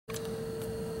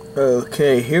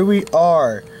Okay, here we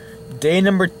are. Day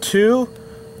number 2.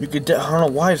 You could, I don't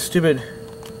know why it's stupid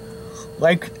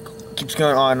light keeps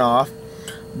going on and off.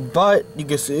 But you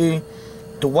can see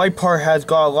the white part has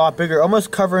got a lot bigger,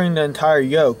 almost covering the entire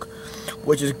yoke,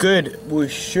 which is good. We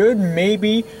should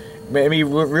maybe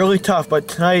really tough, but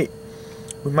tonight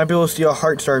we might be able to see our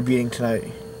heart start beating tonight.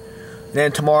 And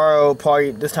then tomorrow,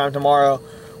 probably this time tomorrow,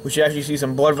 we should actually see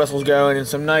some blood vessels going and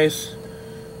some nice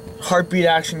heartbeat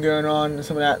action going on and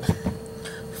some of that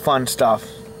fun stuff.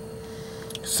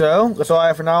 So that's all I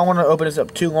have for now. I don't want to open this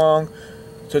up too long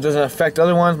so it doesn't affect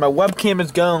other ones. My webcam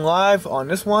is going live on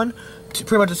this one. It's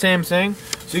pretty much the same thing.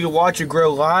 So you can watch it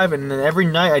grow live, and then every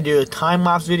night I do a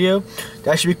time-lapse video.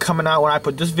 That should be coming out when I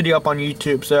put this video up on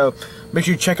YouTube. So make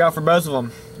sure you check out for both of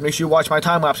them. Make sure you watch my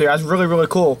time-lapse video. That's really, really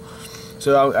cool.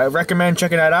 So I recommend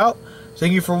checking that out.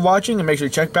 Thank you for watching, and make sure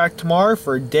you check back tomorrow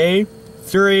for day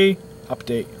 3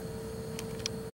 update.